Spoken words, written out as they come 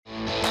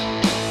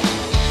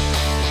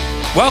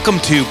Welcome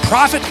to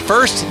Profit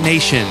First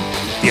Nation,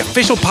 the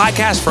official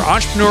podcast for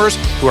entrepreneurs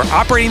who are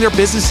operating their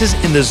businesses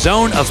in the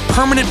zone of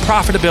permanent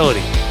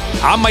profitability.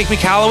 I'm Mike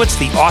Michalowicz,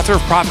 the author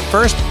of Profit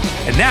First,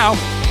 and now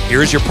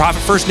here's your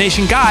Profit First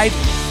Nation guide,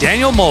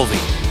 Danielle Mulvey.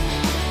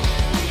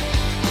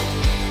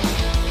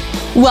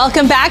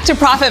 Welcome back to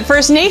Profit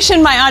First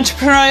Nation, my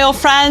entrepreneurial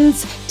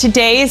friends.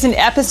 Today is an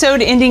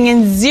episode ending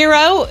in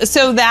 0.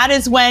 So that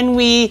is when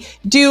we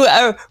do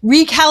a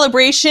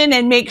recalibration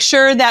and make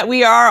sure that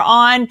we are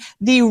on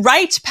the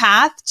right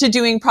path to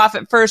doing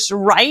Profit First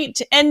right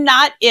and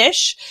not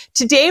ish.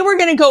 Today, we're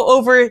going to go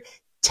over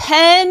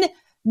 10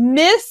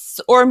 myths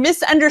or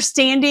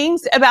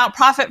misunderstandings about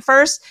Profit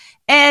First.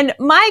 And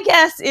my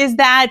guess is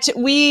that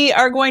we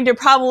are going to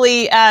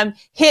probably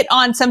hit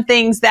on some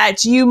things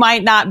that you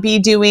might not be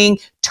doing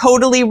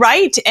totally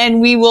right. And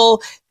we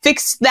will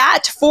fix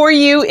that for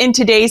you in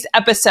today's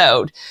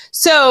episode.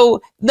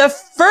 So the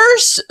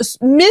first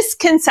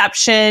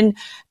misconception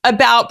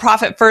about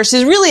Profit First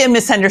is really a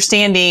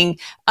misunderstanding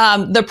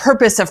the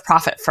purpose of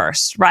Profit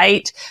First,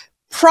 right?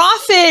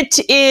 Profit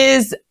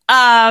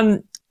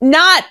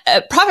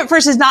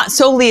First is not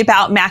solely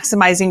about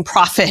maximizing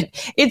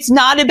profit. It's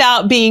not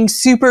about being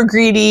super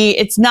greedy.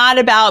 It's not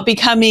about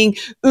becoming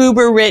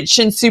uber rich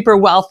and super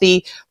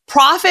wealthy.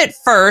 Profit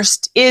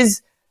First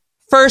is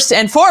first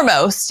and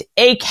foremost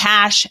a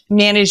cash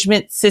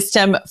management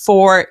system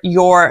for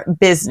your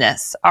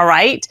business. All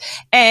right.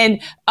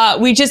 And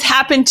we just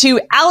happen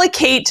to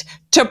allocate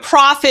to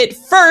profit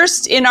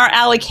first in our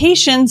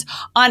allocations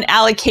on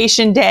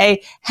allocation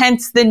day,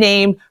 hence the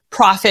name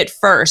Profit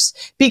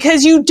First,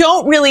 because you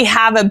don't really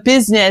have a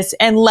business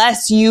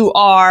unless you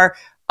are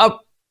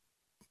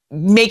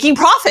making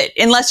profit,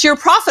 unless you're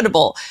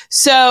profitable.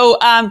 So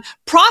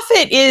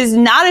profit is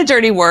not a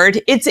dirty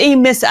word. It's a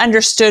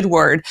misunderstood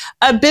word.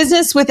 A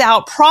business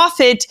without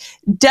profit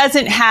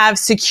doesn't have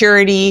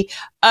security.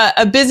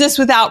 A business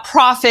without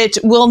profit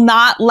will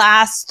not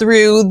last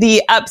through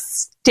the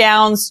ups,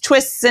 downs,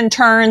 twists and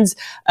turns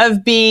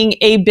of being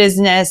a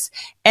business.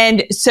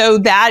 And so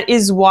that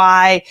is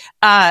why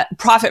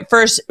Profit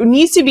First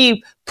needs to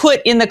be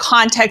put in the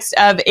context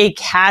of a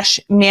cash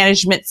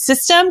management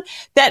system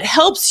that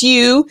helps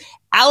you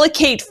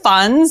allocate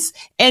funds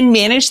and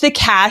manage the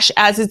cash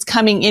as it's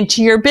coming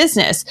into your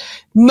business.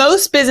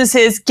 Most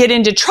businesses get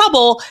into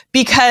trouble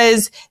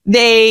because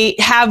they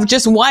have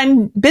just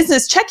one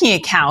business checking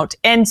account.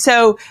 And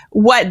so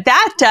what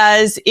that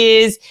does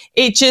is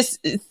it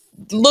just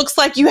looks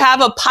like you have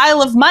a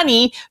pile of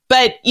money,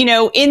 but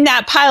in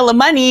that pile of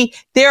money,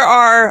 there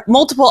are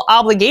multiple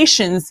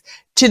obligations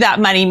to that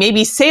money,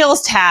 maybe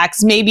sales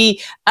tax,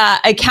 maybe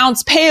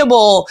accounts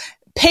payable,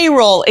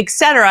 payroll,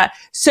 etc.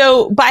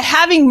 So by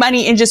having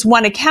money in just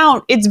one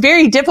account, it's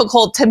very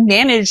difficult to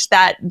manage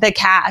the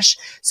cash.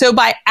 So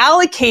by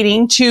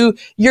allocating to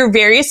your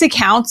various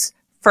accounts,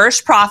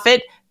 first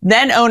profit,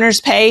 then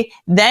owner's pay,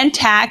 then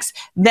tax,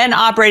 then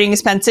operating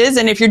expenses.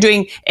 And if you're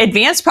doing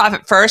advanced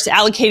Profit First,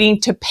 allocating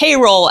to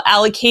payroll,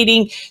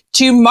 allocating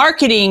to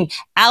marketing,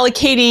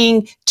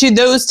 allocating to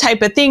those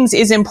type of things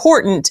is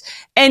important.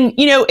 And,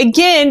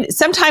 again,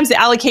 sometimes the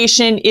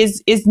allocation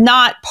is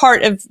not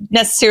part of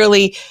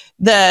necessarily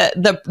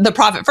the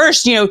Profit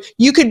First.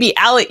 You could be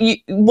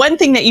one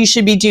thing that you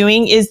should be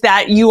doing is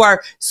that you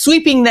are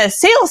sweeping the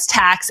sales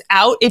tax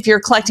out. If you're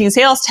collecting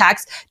sales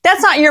tax,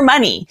 that's not your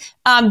money.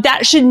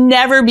 That should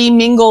never be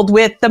mingled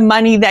with the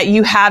money that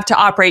you have to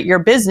operate your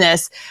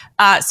business.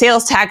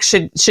 Sales tax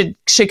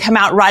should come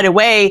out right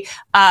away,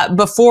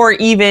 before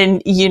even,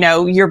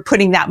 you're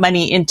putting that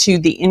money into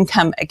the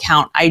income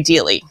account,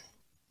 ideally.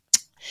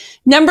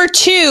 Number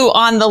 2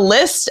 on the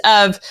list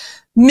of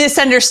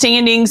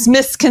misunderstandings,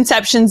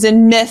 misconceptions,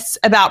 and myths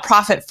about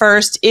Profit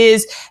First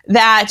is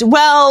that,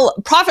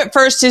 Profit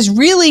First is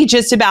really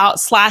just about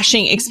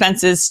slashing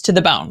expenses to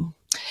the bone.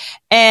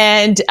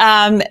 And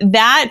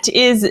that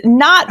is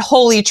not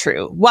wholly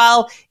true.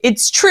 While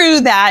it's true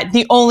that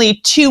the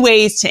only 2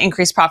 ways to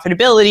increase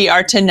profitability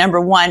are to,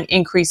 number 1,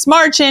 increase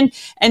margin,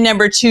 and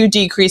number 2,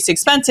 decrease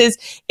expenses,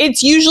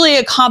 it's usually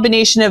a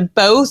combination of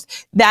both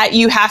that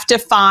you have to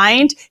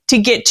find to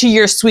get to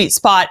your sweet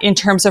spot in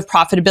terms of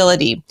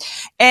profitability.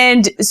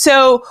 And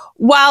so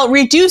while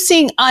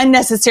reducing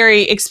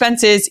unnecessary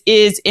expenses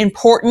is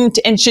important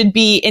and should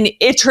be an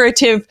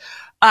iterative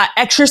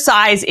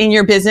exercise in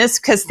your business,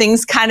 because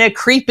things kind of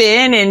creep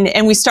in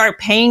and we start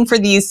paying for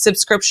these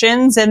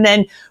subscriptions and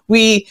then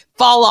we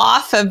fall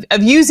off of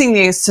using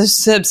these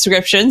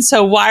subscriptions.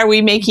 So why are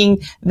we making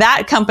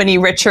that company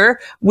richer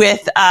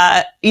with,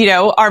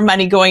 our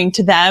money going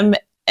to them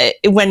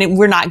when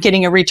we're not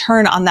getting a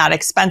return on that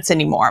expense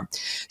anymore?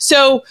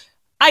 So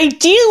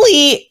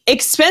ideally,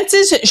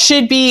 expenses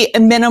should be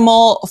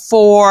minimal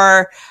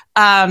for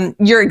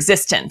your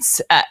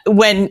existence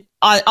when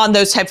on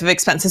those type of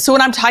expenses. So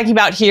what I'm talking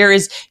about here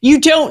is you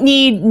don't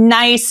need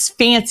nice,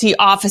 fancy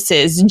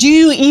offices. Do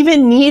you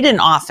even need an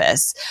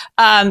office?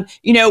 How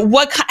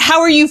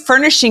are you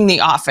furnishing the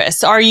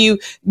office? Are you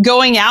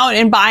going out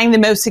and buying the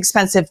most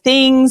expensive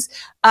things?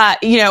 our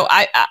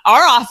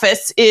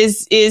office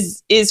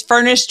is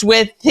furnished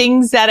with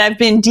things that have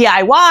been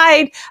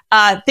DIY'd,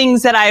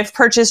 things that I've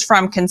purchased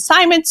from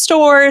consignment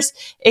stores,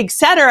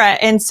 etc.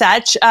 and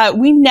such.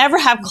 We never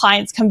have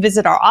clients come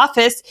visit our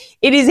office.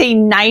 It is a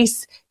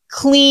nice,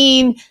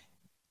 clean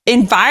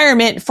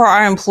environment for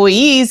our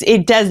employees.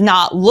 It does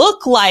not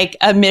look like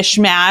a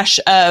mishmash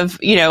of,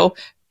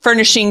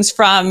 furnishings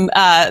from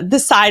the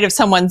side of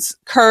someone's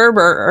curb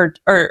or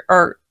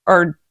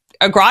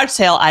a garage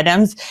sale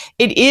items.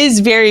 It is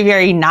very,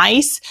 very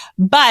nice,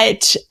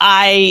 but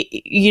I,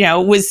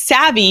 was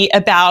savvy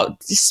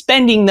about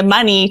spending the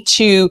money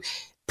to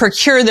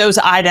procure those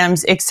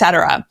items,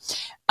 etc.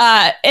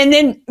 And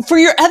then for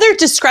your other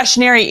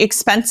discretionary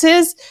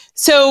expenses,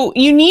 so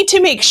you need to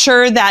make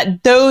sure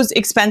that those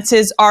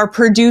expenses are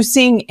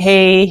producing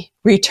a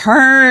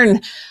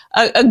return,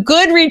 a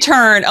good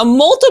return, a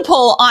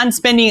multiple on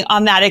spending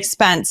on that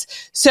expense.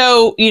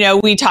 So,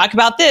 we talk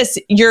about this.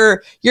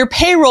 Your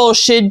payroll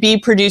should be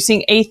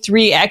producing a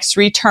 3x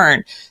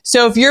return.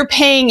 So if you're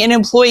paying an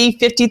employee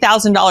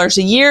 $50,000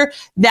 a year,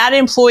 that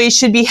employee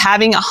should be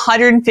having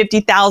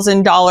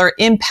 $150,000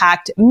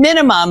 impact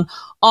minimum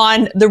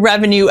on the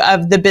revenue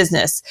of the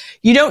business.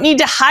 You don't need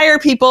to hire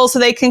people so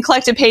they can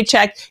collect a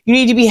paycheck. You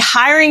need to be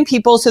hiring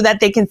people so that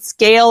they can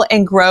scale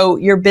and grow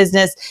your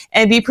business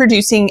and be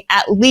producing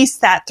at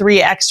least that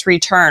 3x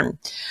return.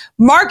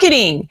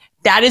 Marketing.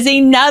 That is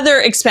another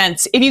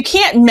expense. If you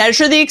can't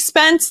measure the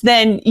expense,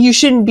 then you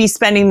shouldn't be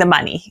spending the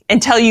money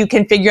until you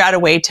can figure out a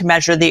way to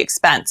measure the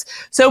expense.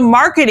 So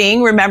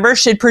marketing, remember,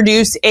 should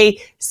produce a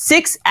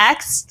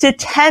 6x to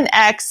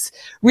 10x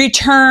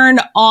return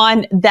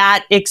on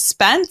that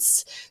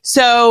expense.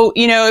 So,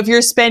 if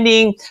you're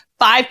spending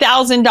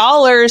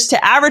 $5,000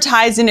 to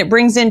advertise and it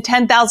brings in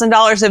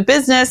 $10,000 of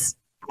business,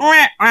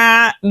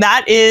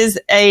 that is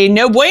a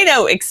no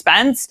bueno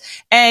expense,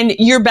 and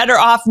you're better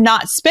off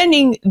not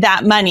spending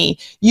that money.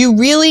 You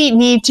really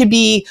need to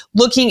be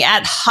looking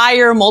at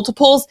higher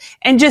multiples,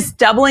 and just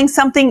doubling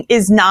something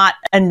is not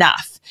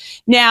enough.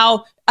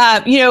 Now,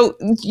 your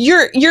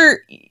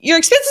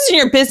expenses in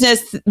your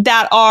business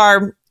that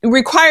are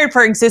required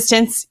for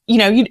existence, you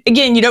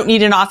don't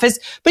need an office,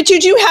 but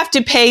you do have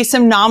to pay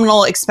some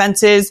nominal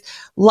expenses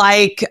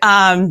like,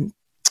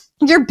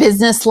 your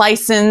business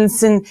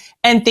license and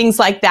things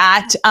like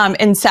that,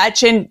 and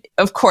such. And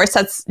of course,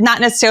 that's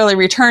not necessarily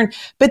return,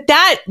 but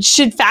that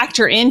should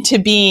factor into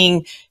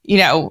being,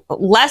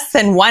 less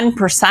than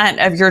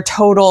 1% of your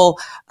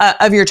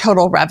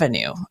total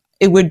revenue.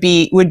 It would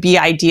be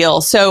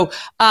ideal. So,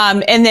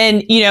 and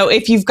then,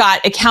 if you've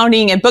got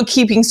accounting and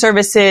bookkeeping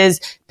services,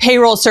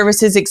 payroll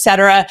services, et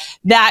cetera,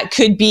 that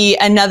could be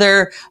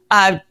another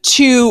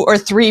 2 or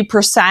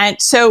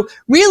 3%. So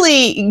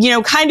really,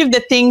 kind of the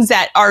things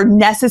that are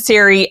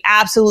necessary,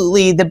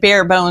 absolutely the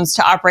bare bones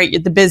to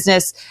operate the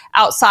business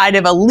outside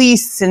of a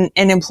lease and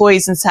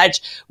employees and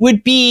such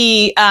would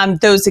be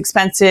those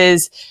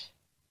expenses.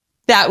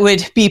 That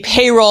would be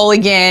payroll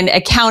again,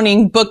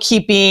 accounting,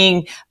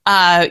 bookkeeping,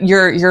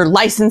 your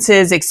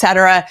licenses, et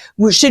cetera,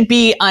 should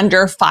be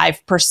under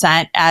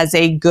 5% as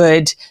a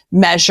good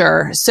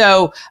measure.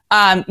 So,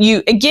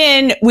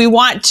 we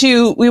want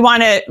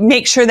to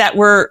make sure that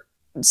we're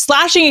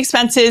slashing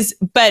expenses,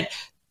 but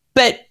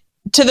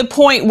to the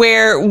point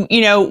where,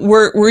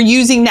 we're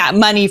using that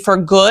money for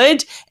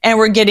good and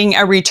we're getting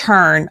a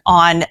return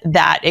on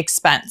that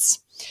expense.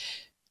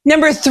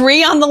 Number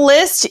 3 on the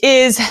list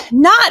is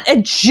not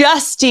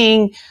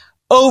adjusting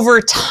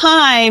over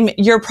time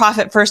your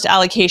profit first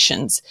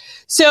allocations.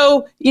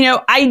 So,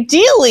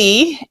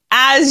 ideally,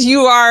 as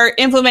you are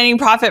implementing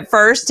profit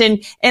first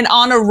and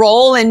on a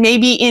roll, and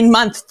maybe in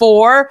month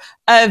 4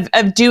 in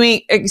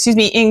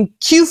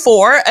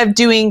Q4 of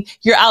doing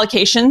your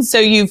allocations. So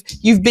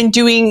you've been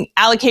doing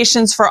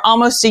allocations for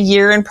almost a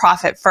year in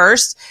profit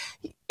first.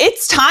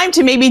 It's time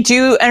to maybe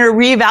do a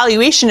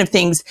reevaluation of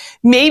things.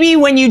 Maybe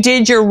when you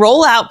did your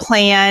rollout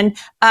plan,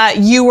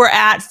 you were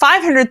at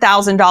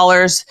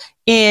 $500,000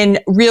 in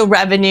real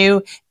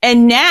revenue.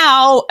 And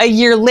now a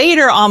year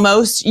later,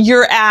 almost,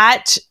 you're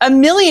at $1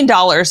 million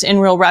in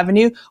real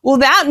revenue. Well,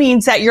 that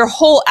means that your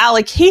whole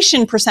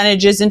allocation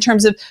percentages in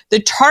terms of the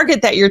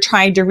target that you're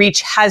trying to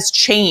reach has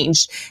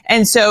changed.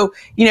 And so,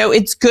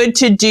 it's good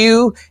to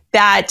do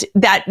that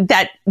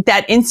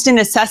instant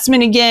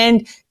assessment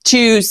again,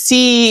 to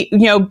see,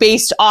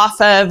 based off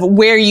of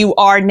where you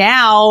are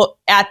now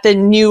at the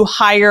new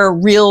higher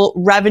real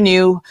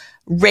revenue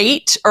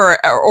rate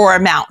or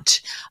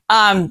amount.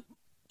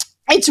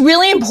 It's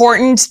really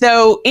important,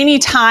 though,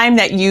 anytime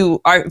that you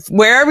are,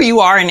 wherever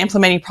you are in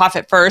implementing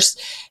profit first,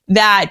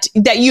 that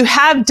you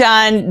have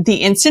done the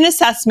instant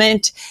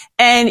assessment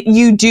and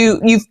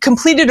you've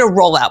completed a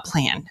rollout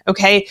plan.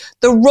 Okay.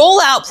 The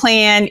rollout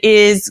plan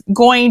is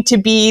going to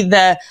be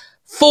the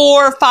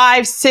 4,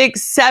 5,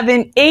 6,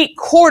 7, 8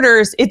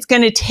 quarters it's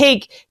going to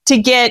take to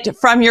get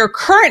from your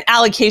current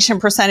allocation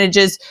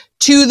percentages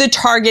to the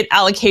target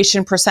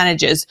allocation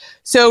percentages.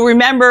 So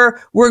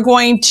remember, we're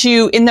going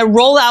to, in the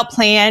rollout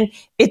plan,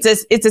 it's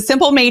a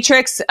simple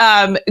matrix.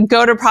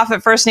 Go to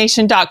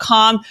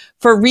profitfirstnation.com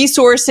for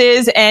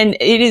resources, and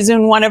it is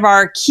in one of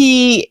our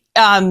key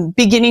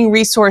beginning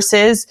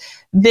resources.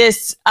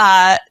 This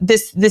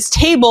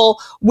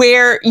table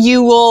where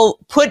you will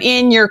put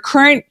in your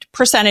current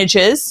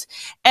percentages,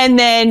 and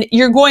then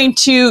you're going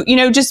to,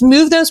 just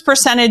move those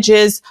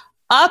percentages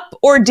up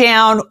or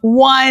down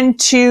 1,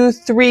 2,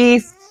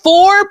 3,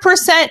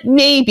 4%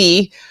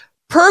 maybe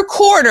per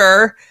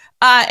quarter,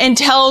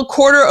 until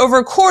quarter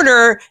over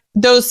quarter,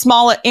 those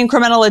small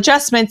incremental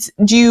adjustments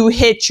do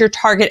hit your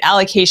target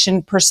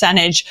allocation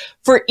percentage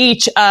for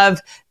each of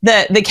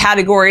the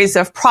categories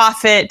of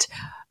profit,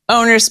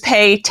 owner's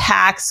pay,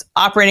 tax,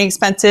 operating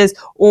expenses,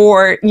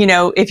 or,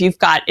 if you've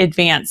got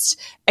advanced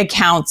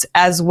accounts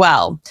as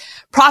well.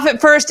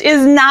 Profit First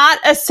is not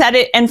a set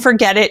it and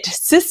forget it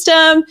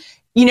system.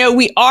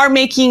 We are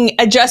making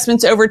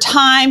adjustments over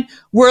time.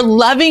 We're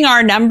loving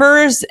our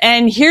numbers.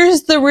 And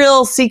here's the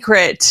real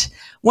secret.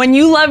 When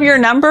you love your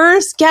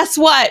numbers, guess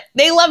what?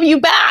 They love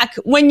you back.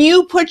 When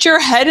you put your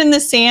head in the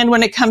sand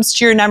when it comes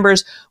to your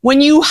numbers,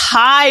 when you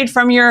hide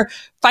from your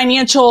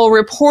financial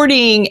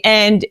reporting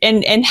and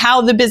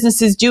how the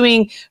business is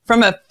doing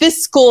from a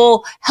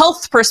fiscal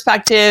health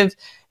perspective,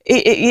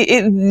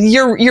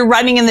 you're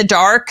running in the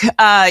dark.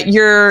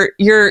 You're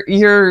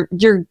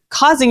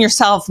causing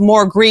yourself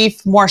more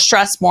grief, more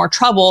stress, more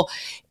trouble.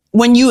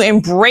 When you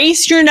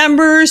embrace your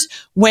numbers,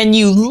 when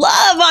you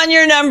love on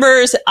your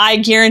numbers, I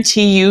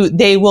guarantee you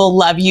they will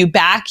love you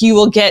back. You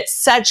will get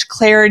such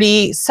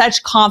clarity,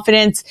 such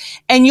confidence,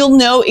 and you'll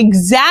know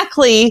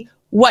exactly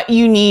what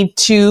you need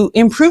to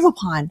improve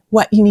upon,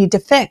 what you need to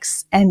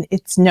fix. And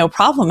it's no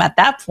problem at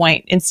that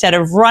point, instead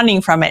of running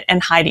from it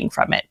and hiding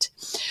from it.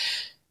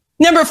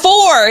 Number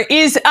 4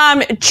 is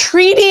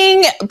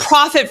treating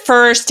Profit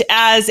First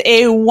as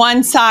a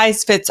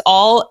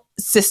one-size-fits-all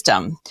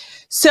system.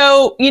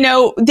 So,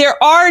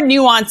 there are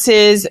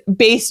nuances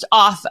based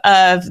off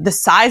of the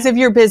size of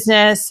your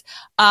business,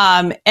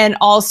 and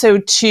also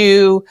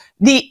to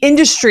the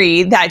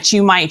industry that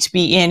you might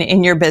be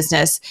in your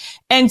business.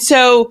 And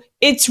so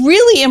it's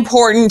really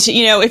important,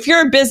 if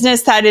you're a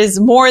business that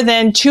is more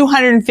than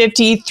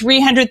 $250,000,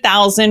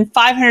 $300,000,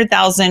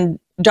 $500,000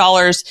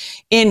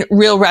 in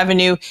real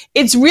revenue,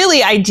 it's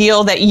really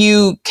ideal that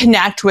you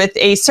connect with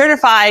a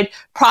certified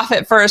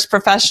Profit First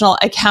professional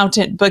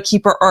accountant,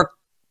 bookkeeper, or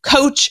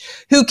coach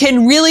who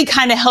can really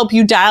kind of help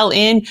you dial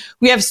in.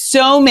 We have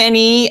so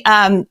many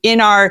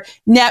in our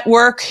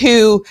network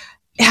who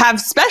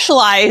have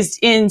specialized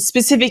in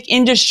specific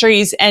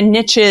industries and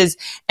niches.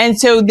 And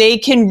so they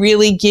can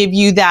really give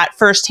you that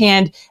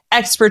firsthand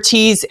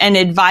expertise and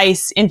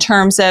advice in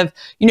terms of,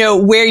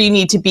 where you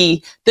need to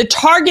be. The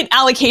target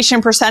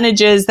allocation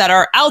percentages that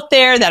are out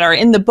there, that are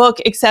in the book,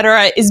 et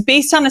cetera, is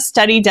based on a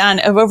study done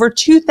of over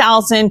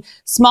 2,000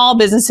 small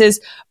businesses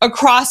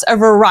across a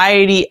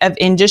variety of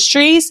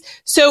industries.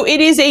 So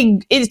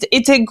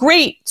it's a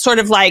great sort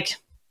of like,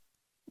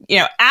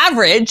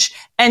 average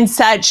and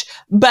such,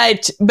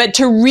 but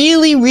to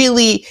really,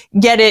 really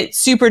get it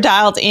super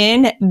dialed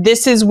in,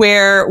 this is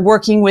where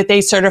working with a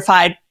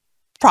certified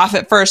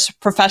Profit First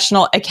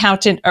professional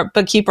accountant or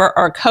bookkeeper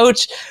or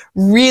coach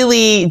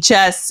really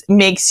just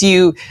makes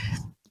you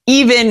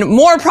even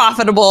more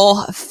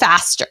profitable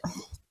faster.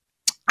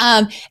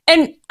 And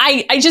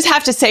I just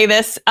have to say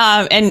this,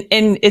 and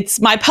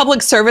it's my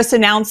public service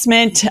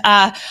announcement.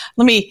 Let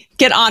me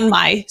get on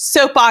my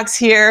soapbox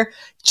here.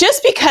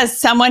 Just because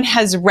someone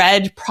has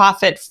read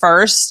Profit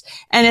First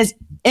and has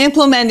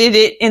implemented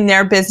it in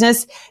their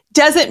business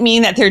doesn't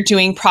mean that they're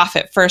doing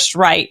Profit First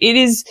right. It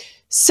is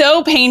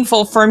so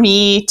painful for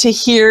me to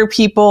hear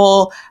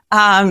people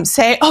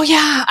say, "Oh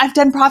yeah, I've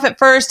done Profit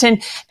First, but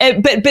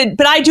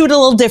I do it a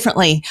little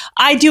differently.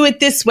 I do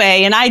it this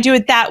way, and I do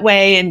it that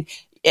way." And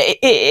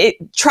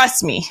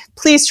trust me,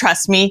 please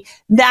trust me,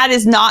 that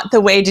is not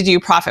the way to do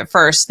Profit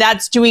First.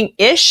 That's doing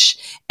ish,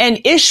 and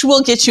ish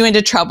will get you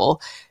into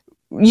trouble.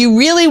 You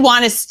really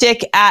want to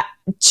stick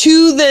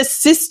to the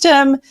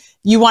system.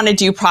 You want to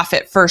do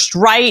Profit First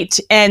right.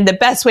 And the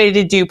best way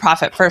to do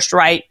Profit First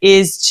right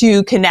is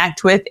to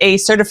connect with a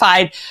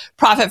certified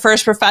Profit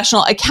First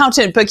professional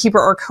accountant, bookkeeper,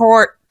 or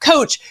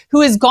coach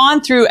who has gone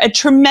through a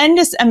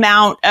tremendous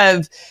amount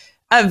of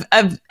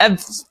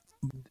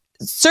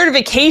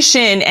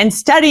certification and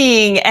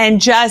studying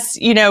and just,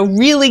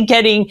 really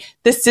getting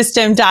the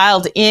system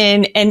dialed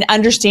in and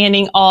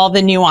understanding all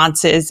the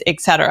nuances,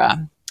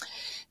 etc.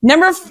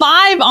 Number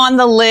 5 on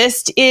the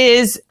list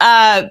is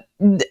a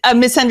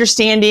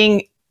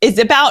misunderstanding is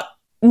about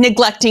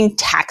neglecting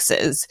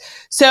taxes.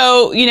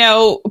 So,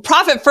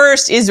 Profit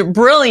First is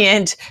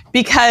brilliant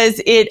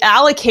because it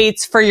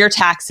allocates for your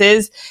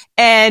taxes.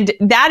 And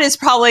that is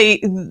probably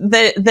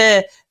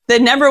the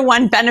number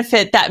one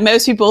benefit that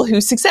most people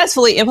who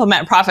successfully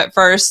implement Profit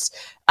First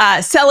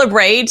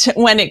celebrate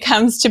when it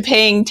comes to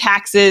paying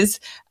taxes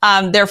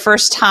their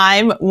first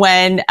time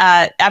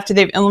after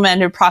they've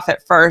implemented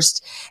Profit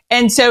First.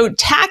 And so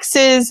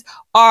taxes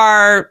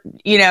are,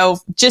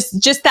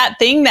 just that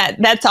thing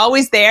that's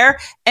always there.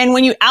 And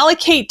when you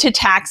allocate to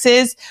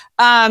taxes,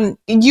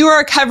 you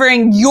are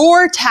covering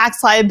your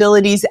tax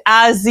liabilities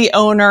as the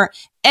owner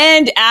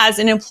and as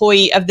an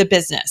employee of the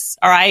business.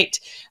 All right.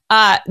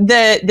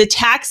 The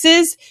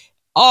taxes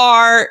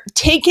are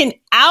taken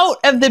out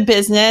of the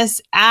business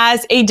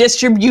as a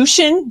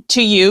distribution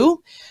to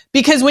you,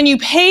 because when you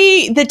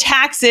pay the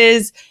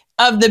taxes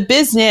of the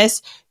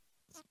business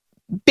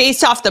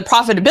based off the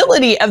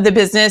profitability of the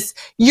business,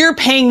 you're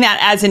paying that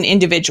as an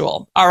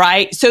individual. All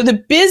right. So the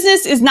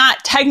business is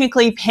not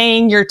technically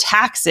paying your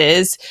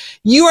taxes.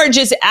 You are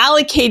just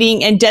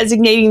allocating and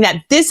designating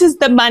that this is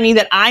the money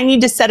that I need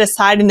to set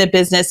aside in the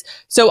business,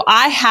 so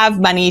I have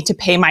money to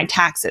pay my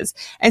taxes.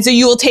 And so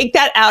you will take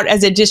that out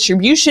as a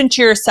distribution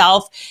to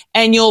yourself,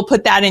 and you'll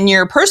put that in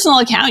your personal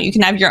account. You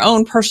can have your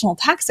own personal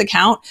tax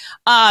account.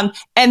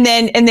 And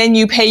then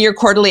you pay your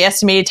quarterly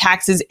estimated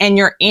taxes and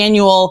your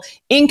annual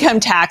income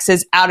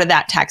taxes out of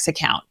that tax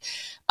account.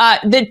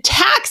 The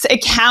tax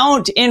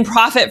account in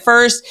Profit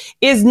First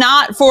is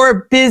not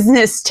for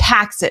business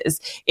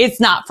taxes. It's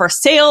not for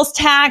sales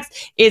tax.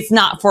 It's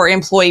not for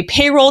employee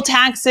payroll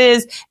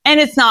taxes, and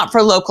it's not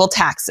for local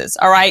taxes.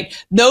 All right.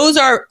 Those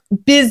are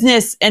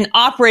business and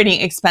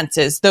operating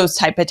expenses, those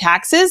type of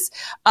taxes,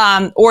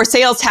 or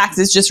sales tax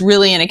is just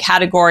really in a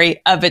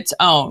category of its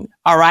own.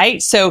 All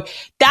right. So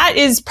that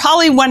is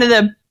probably one of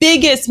the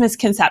biggest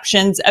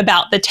misconceptions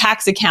about the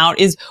tax account,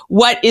 is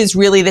what is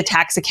really the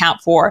tax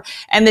account for.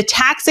 And the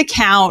tax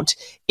account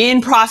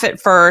in Profit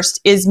First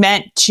is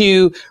meant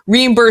to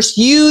reimburse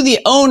you, the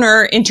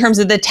owner, in terms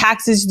of the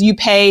taxes you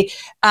pay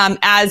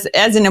as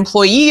an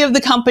employee of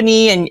the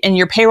company and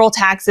your payroll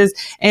taxes.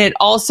 And it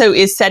also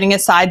is setting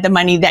aside the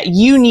money that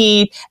you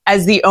need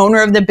as the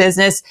owner of the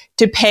business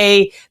to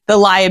pay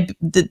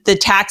the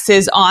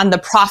taxes on the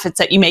profits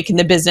that you make in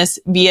the business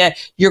via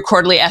your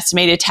quarterly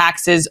estimated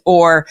taxes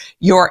or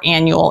your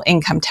annual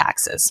income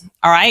taxes.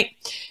 All right.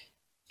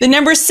 The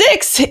number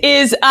 6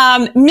 is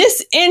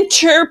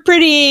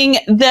misinterpreting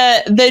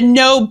the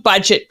no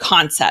budget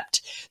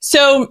concept.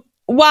 So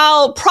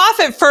while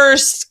Profit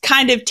First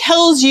kind of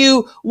tells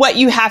you what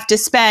you have to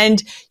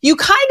spend, you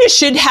kind of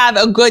should have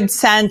a good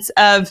sense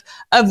of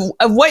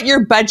what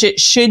your budget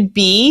should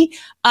be.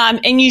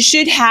 And you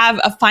should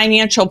have a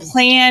financial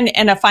plan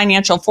and a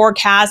financial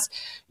forecast.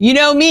 You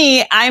know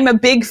me, I'm a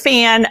big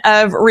fan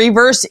of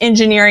reverse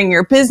engineering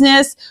your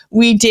business.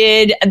 We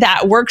did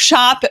that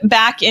workshop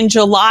back in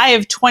July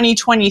of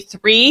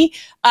 2023.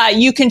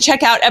 You can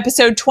check out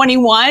episode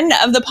 21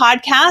 of the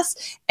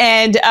podcast,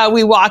 and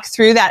we walk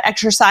through that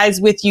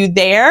exercise with you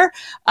there.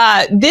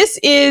 This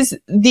is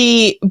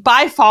the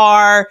by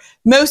far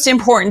most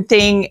important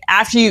thing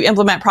after you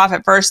implement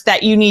Profit First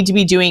that you need to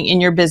be doing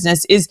in your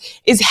business is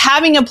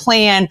having a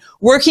plan,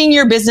 working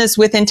your business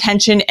with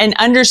intention, and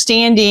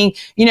understanding,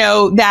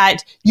 that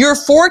you're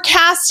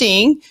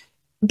forecasting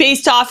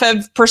based off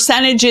of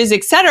percentages,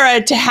 et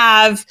cetera, to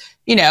have,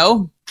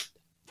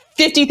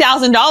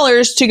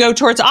 $50,000 to go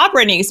towards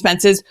operating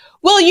expenses.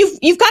 Well,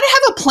 you've got to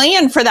have a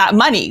plan for that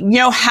money.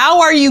 How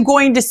are you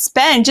going to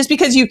spend? Just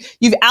because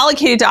you've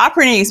allocated to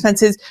operating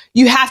expenses,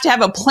 you have to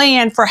have a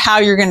plan for how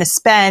you're going to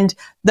spend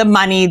the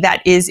money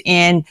that is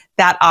in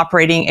that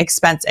operating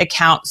expense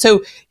account.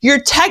 So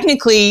you're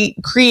technically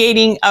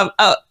creating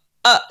a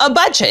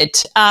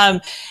budget.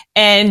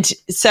 And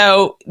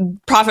so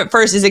Profit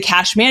First is a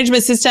cash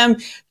management system.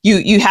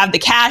 You have the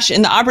cash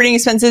and the operating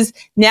expenses.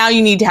 Now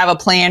you need to have a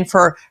plan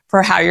for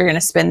how you're going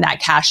to spend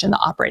that cash and the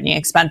operating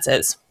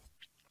expenses.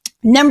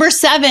 Number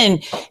 7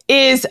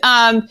 is,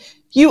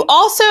 you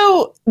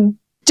also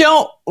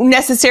don't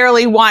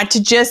necessarily want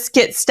to just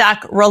get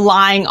stuck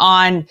relying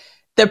on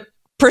the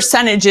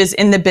percentages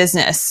in the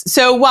business.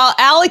 So while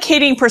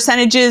allocating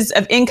percentages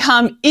of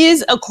income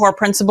is a core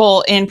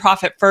principle in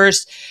Profit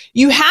First,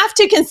 you have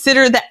to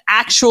consider the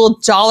actual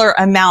dollar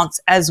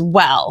amounts as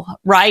well,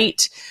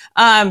 right?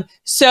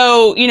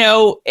 So,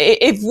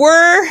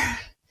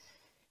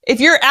 if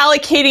you're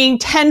allocating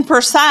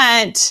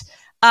 10%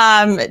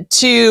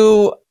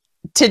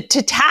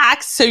 to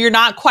tax, so you're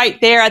not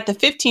quite there at the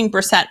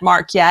 15%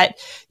 mark yet,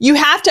 you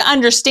have to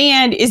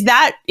understand, is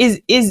that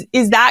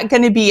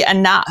going to be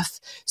enough?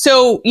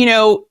 So,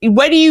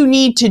 what do you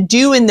need to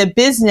do in the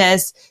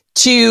business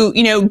to,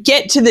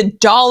 get to the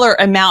dollar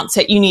amounts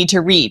that you need to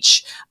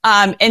reach?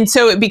 And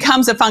so it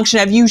becomes a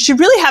function of, you should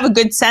really have a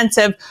good sense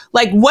of,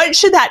 what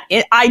should that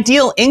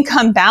ideal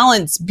income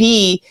balance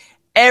be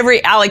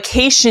every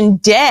allocation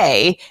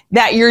day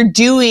that you're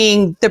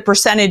doing the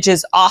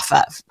percentages off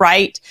of,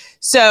 right?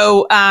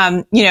 So,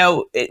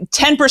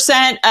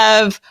 10%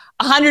 of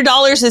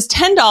 $100 is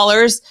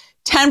 $10,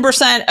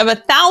 10% of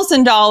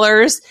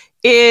 $1,000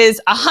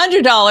 is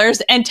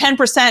 $100, and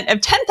 10% of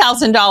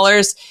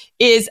 $10,000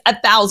 is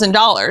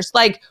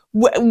 $1,000.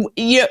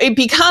 It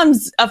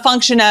becomes a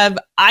function of,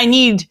 I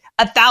need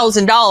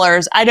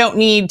 $1,000. I don't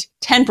need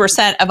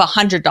 10% of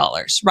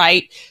 $100,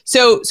 right?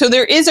 So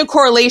there is a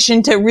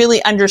correlation to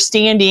really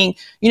understanding,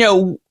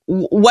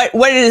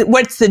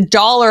 what's the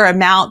dollar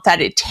amount that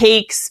it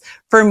takes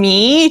for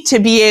me to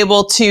be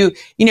able to,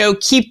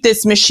 keep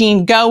this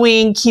machine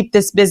going, keep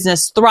this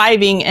business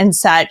thriving and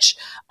such.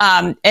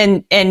 And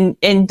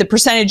the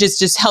percentages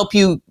just help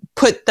you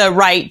put the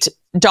right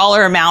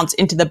dollar amounts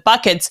into the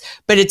buckets,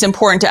 but it's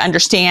important to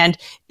understand,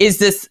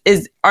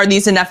 are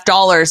these enough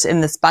dollars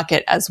in this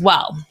bucket as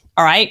well?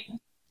 All right.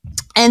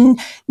 And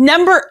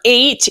number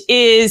 8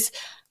 is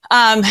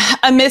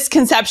a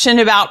misconception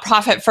about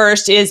Profit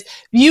First is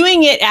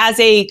viewing it as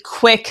a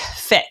quick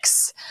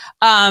fix.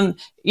 A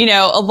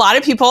lot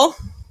of people,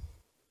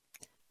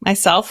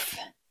 myself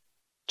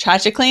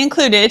tragically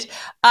included,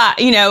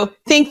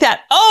 think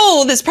that,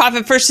 this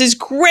Profit First is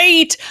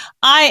great.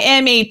 I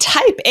am a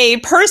type A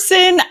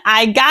person.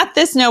 I got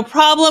this, no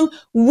problem.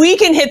 We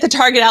can hit the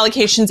target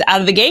allocations out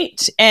of the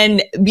gate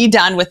and be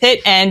done with it.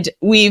 And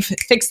we've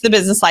fixed the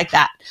business like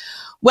that.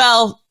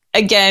 Well,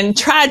 again,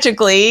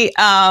 tragically,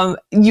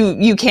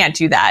 you can't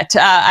do that.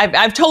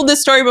 I've told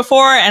this story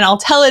before and I'll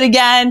tell it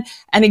again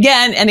and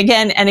again and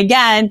again and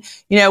again.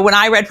 When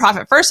I read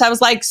Profit First, I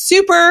was like,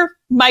 super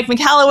Mike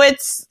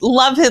Michalowicz,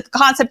 love his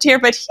concept here,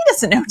 but he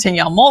doesn't know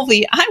Danielle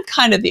Mulvey. I'm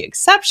kind of the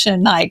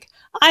exception. Like,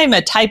 I'm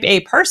a type A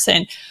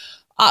person.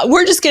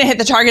 We're just going to hit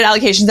the target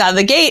allocations out of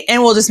the gate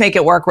and we'll just make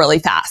it work really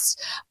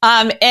fast.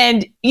 I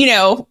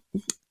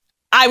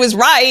was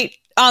right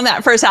on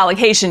that first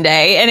allocation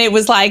day. And it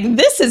was like,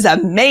 this is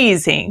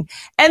amazing.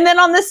 And then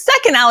on the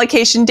second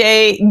allocation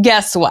day,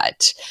 guess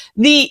what?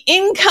 The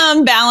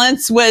income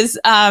balance was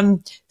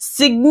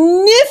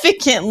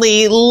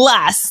significantly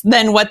less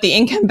than what the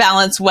income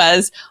balance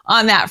was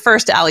on that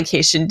first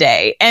allocation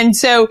day. And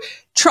so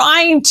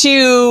trying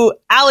to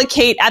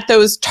allocate at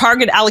those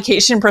target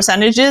allocation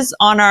percentages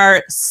on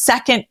our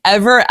second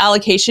ever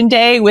allocation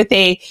day with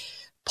a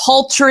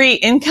paltry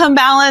income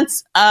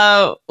balance,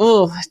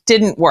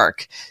 didn't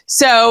work.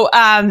 So,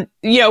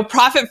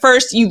 Profit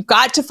First, you've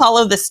got to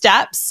follow the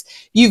steps.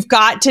 You've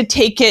got to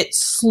take it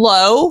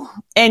slow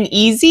and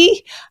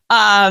easy.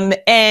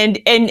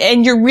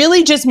 And you're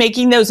really just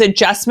making those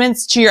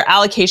adjustments to your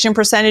allocation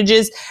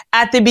percentages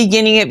at the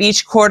beginning of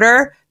each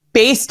quarter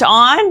based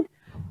on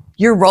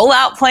your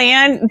rollout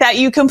plan that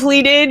you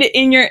completed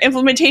in your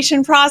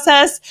implementation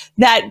process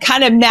that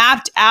kind of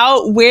mapped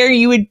out where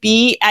you would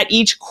be at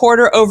each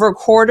quarter over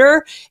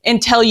quarter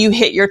until you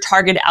hit your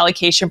target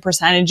allocation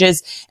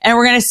percentages. And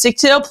we're going to stick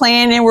to a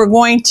plan and we're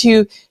going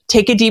to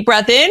take a deep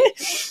breath in,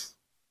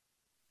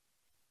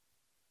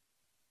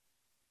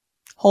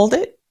 hold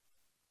it,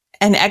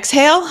 and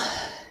exhale.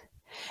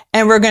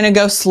 And we're going to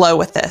go slow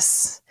with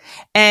this.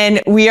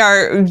 And we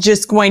are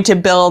just going to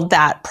build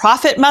that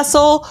profit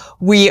muscle.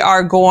 We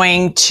are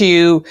going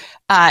to,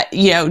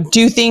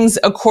 do things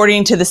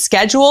according to the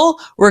schedule.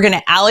 We're going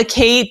to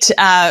allocate,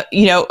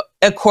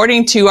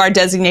 according to our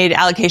designated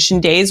allocation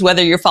days,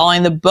 whether you're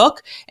following the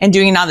book and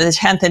doing it on the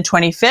 10th and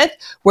 25th,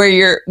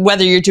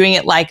 whether you're doing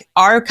it like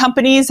our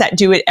companies that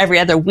do it every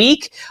other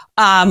week,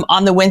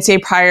 on the Wednesday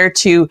prior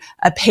to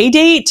a pay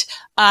date.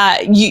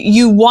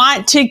 You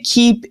want to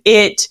keep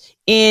it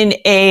in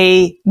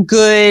a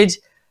good,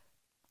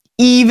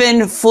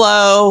 even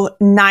flow,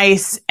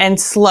 nice and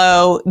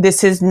slow.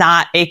 This is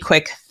not a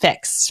quick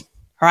fix.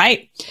 All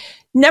right.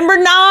 Number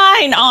 9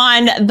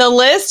 on the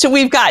list,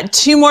 we've got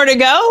 2 more to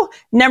go.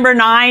 Number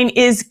 9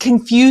 is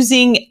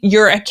confusing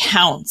your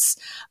accounts,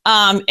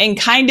 and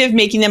kind of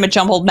making them a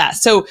jumbled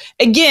mess. So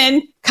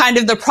again, kind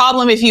of the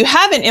problem if you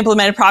haven't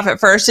implemented Profit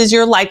First is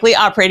you're likely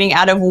operating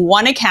out of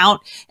one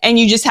account and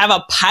you just have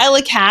a pile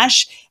of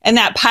cash, and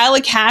that pile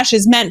of cash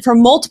is meant for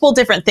multiple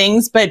different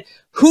things, but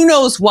who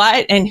knows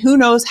what and who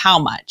knows how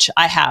much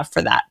I have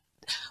for that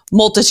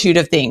multitude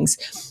of things.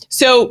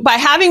 So by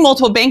having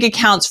multiple bank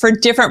accounts for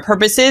different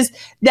purposes,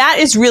 that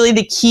is really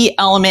the key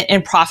element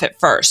in Profit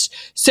First.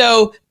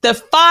 So the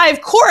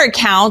 5 core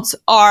accounts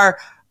are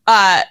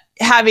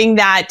having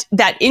that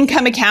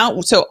income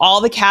account. So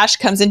all the cash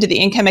comes into the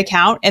income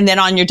account. And then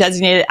on your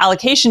designated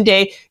allocation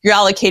day, you're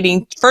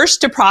allocating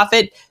first to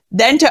profit,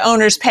 then to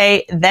owner's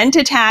pay, then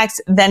to tax,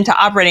 then to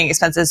operating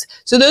expenses.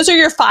 So those are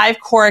your 5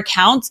 core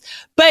accounts.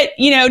 But,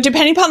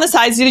 depending upon the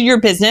size of your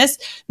business,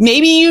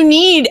 maybe you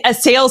need a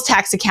sales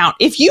tax account.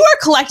 If you are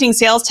collecting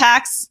sales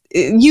tax,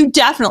 you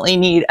definitely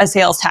need a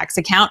sales tax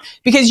account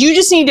because you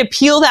just need to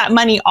peel that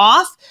money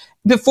off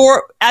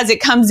before, as it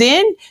comes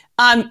in,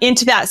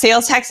 into that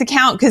sales tax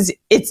account because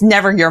it's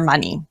never your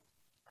money.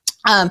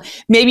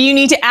 Maybe you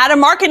need to add a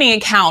marketing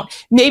account.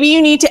 Maybe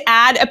you need to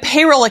add a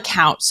payroll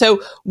account.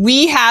 So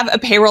we have a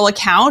payroll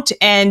account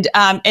and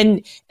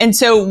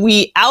so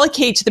we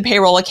allocate to the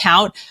payroll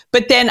account,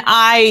 but then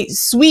I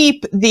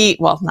sweep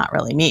not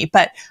really me,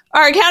 but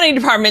our accounting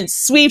department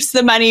sweeps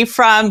the money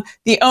from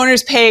the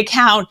owner's pay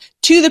account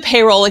to the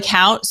payroll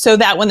account so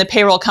that when the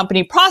payroll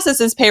company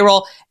processes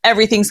payroll,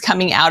 everything's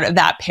coming out of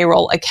that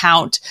payroll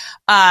account.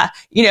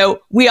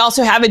 We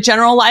also have a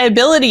general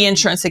liability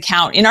insurance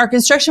account. In our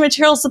construction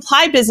material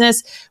supply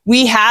business,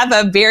 we have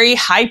a very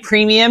high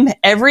premium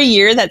every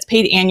year that's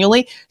paid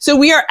annually. So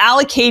we are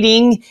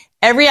allocating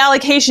every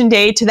allocation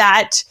day to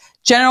that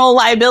general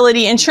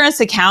liability insurance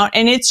account,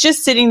 and it's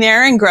just sitting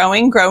there and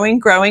growing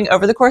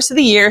over the course of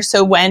the year.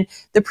 So when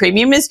the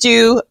premium is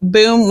due,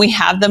 boom, we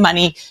have the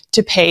money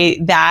to pay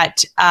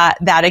that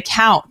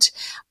account.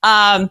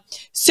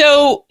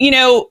 So,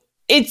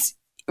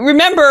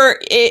 remember,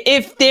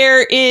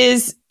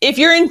 if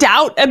you're in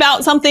doubt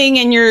about something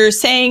and you're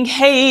saying,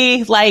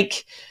 hey,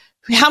 like,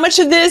 how much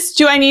of this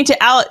do I need to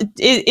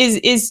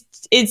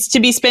is to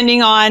be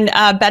spending on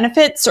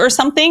benefits or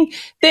something,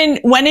 then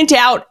when in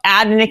doubt,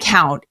 add an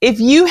account. If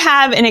you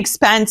have an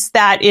expense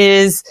that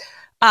is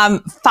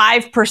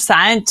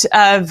 5%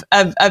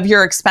 of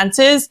your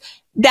expenses,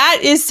 that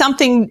is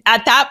something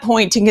at that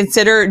point to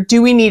consider,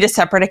 do we need a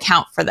separate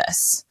account for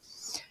this?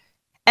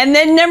 And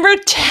then number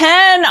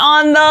 10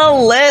 on the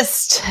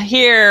list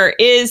here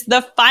is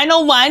the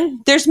final one.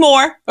 There's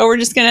more, but we're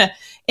just going to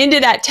end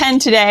it at 10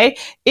 today,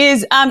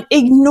 is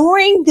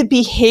ignoring the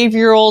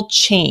behavioral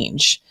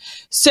change.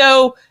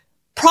 So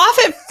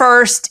profit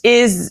first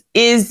is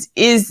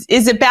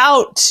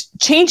about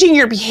changing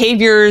your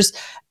behaviors,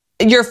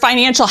 your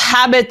financial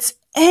habits,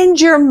 and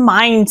your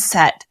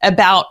mindset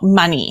about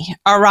money.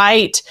 All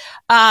right.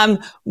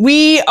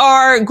 We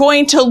are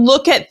going to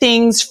look at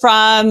things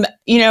from,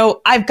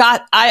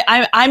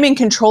 I'm in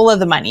control of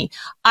the money.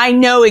 I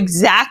know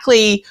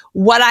exactly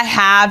what I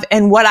have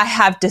and what I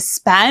have to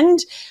spend,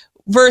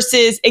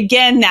 versus,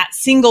 again, that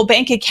single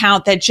bank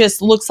account that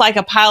just looks like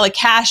a pile of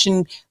cash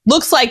and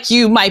looks like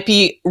you might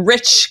be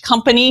rich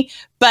company,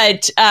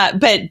 but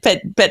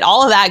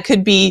all of that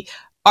could be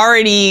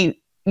already,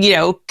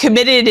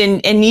 committed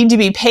and need to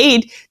be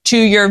paid to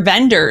your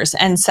vendors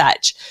and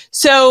such.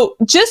 So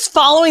just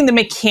following the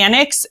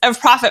mechanics of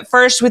profit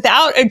first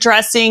without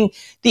addressing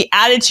the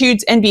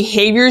attitudes and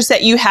behaviors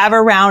that you have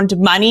around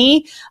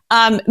money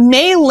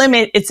may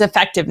limit its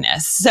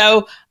effectiveness.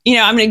 So,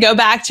 I'm going to go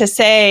back to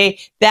say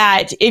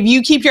that if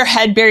you keep your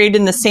head buried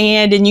in the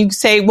sand and you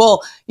say,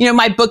 well,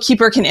 my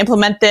bookkeeper can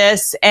implement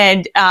this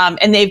and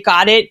they've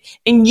got it,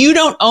 and you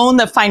don't own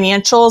the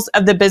financials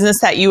of the business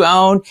that you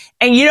own,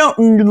 and you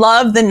don't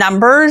love the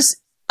numbers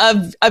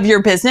of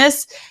your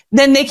business,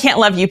 then they can't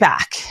love you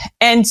back.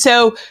 And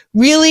so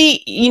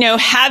really,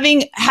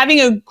 having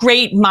a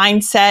great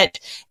mindset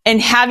and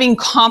having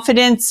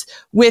confidence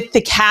with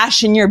the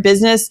cash in your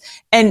business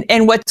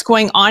and what's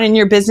going on in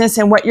your business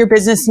and what your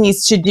business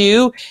needs to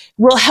do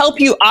will help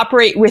you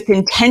operate with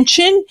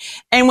intention.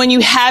 And when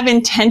you have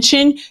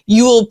intention,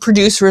 you will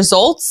produce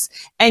results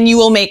and you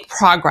will make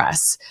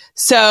progress.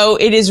 So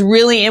it is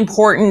really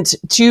important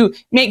to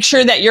make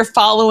sure that you're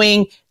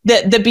following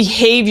the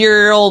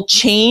behavioral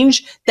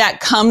change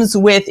that comes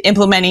with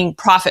implementing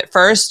profit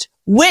first,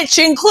 which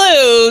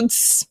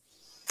includes,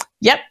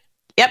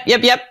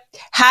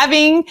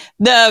 having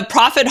the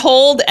profit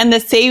hold and the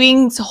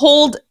savings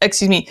hold,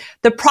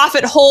 the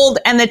profit hold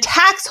and the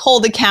tax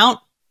hold account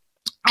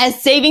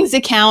as savings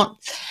account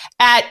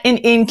at an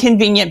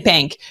inconvenient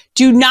bank.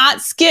 Do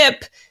not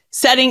skip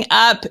setting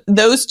up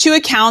those two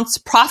accounts,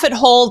 profit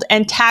hold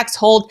and tax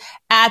hold,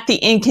 at the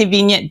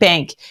inconvenient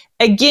bank.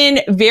 Again,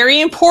 very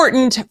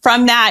important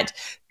from that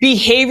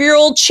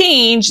behavioral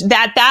change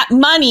that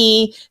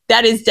money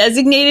that is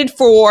designated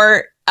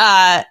for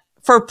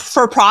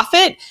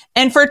profit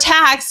and for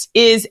tax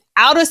is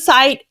out of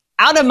sight,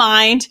 out of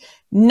mind,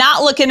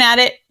 not looking at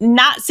it,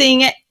 not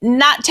seeing it,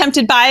 not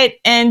tempted by it,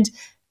 and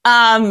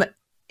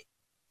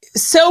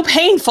so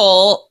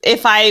painful.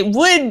 If I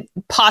would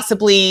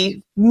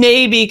possibly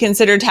maybe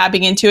consider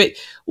tapping into it,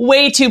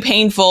 way too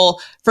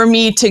painful for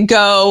me to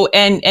go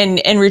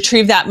and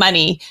retrieve that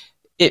money.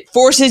 It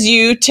forces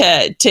you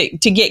to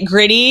get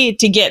gritty,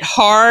 to get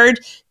hard,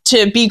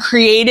 to be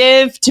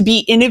creative, to be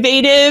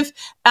innovative,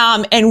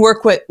 and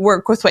work with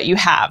what you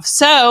have.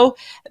 So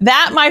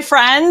that, my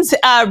friends,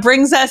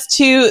 brings us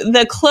to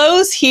the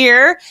close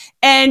here.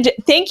 And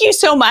thank you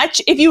so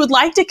much. If you would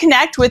like to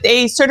connect with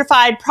a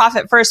certified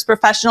Profit First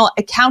professional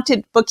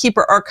accountant,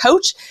 bookkeeper, or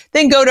coach,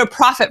 then go to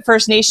Profit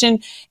First Nation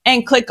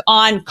and click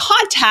on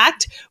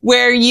Contact,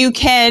 where you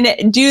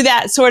can do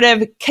that sort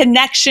of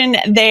connection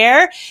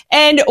there.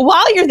 And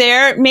while you're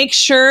there, make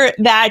sure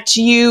that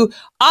you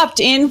opt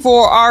in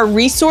for our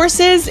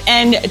resources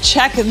and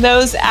check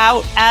those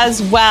out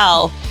as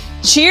well.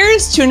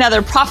 Cheers to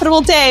another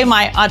profitable day,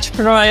 my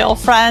entrepreneurial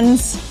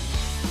friends.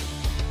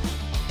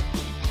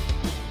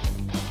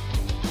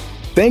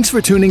 Thanks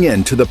for tuning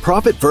in to the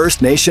Profit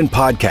First Nation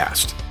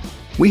podcast.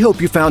 We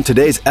hope you found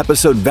today's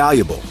episode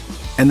valuable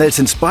and that it's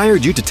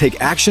inspired you to take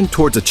action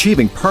towards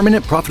achieving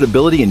permanent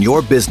profitability in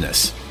your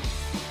business.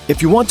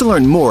 If you want to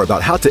learn more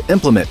about how to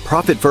implement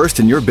Profit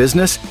First in your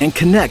business and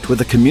connect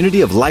with a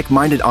community of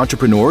like-minded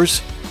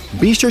entrepreneurs,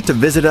 be sure to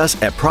visit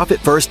us at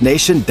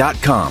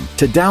profitfirstnation.com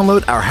to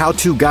download our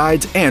how-to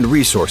guides and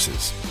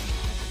resources.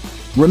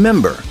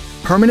 Remember,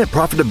 permanent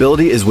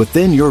profitability is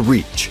within your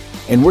reach,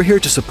 and we're here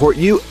to support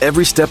you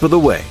every step of the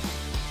way.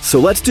 So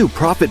let's do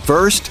Profit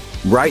First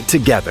right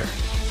together.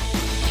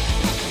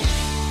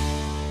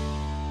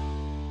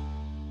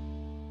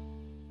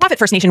 Profit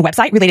First Nation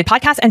website, related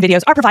podcasts and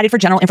videos are provided for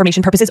general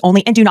information purposes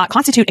only and do not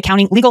constitute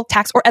accounting, legal,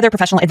 tax, or other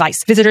professional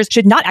advice. Visitors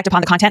should not act upon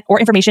the content or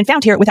information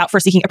found here without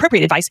first seeking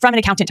appropriate advice from an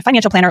accountant,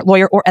 financial planner,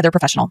 lawyer, or other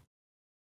professional.